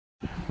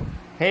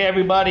Hey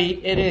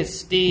everybody, it is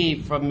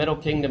Steve from Middle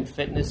Kingdom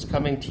Fitness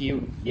coming to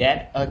you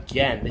yet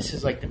again. This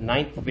is like the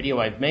 9th video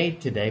I've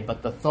made today,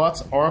 but the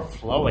thoughts are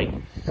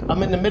flowing.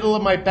 I'm in the middle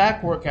of my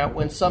back workout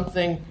when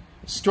something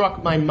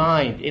struck my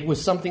mind. It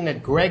was something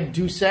that Greg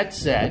Doucette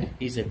said.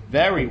 He's a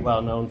very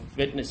well-known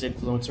fitness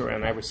influencer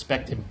and I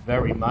respect him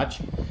very much.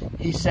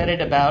 He said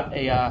it about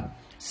a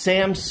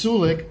Sam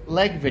Sulek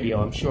leg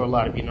video. I'm sure a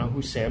lot of you know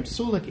who Sam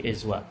Sulek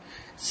is. Well,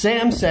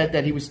 Sam said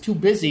that he was too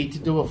busy to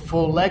do a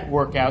full leg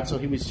workout, so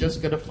he was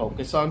just going to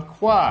focus on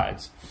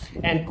quads.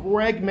 And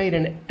Greg made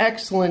an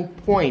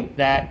excellent point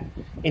that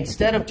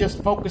instead of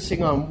just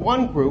focusing on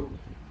one group,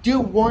 do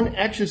one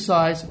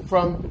exercise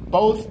from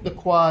both the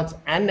quads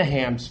and the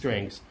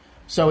hamstrings.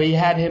 So he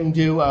had him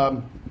do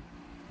a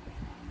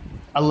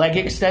leg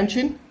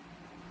extension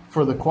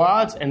for the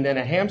quads and then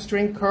a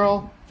hamstring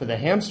curl for the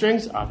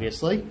hamstrings,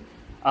 obviously.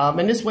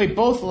 And this way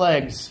both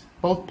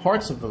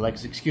parts of the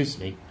legs,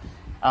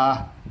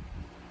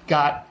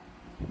 got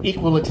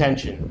equal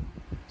attention.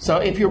 So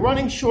if you're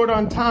running short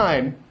on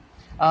time,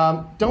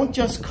 don't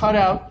just cut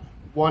out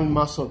one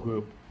muscle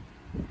group.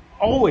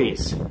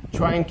 Always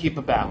try and keep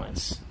a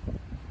balance.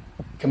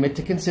 Commit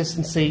to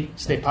consistency,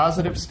 stay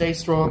positive, stay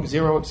strong,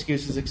 zero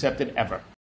excuses accepted ever.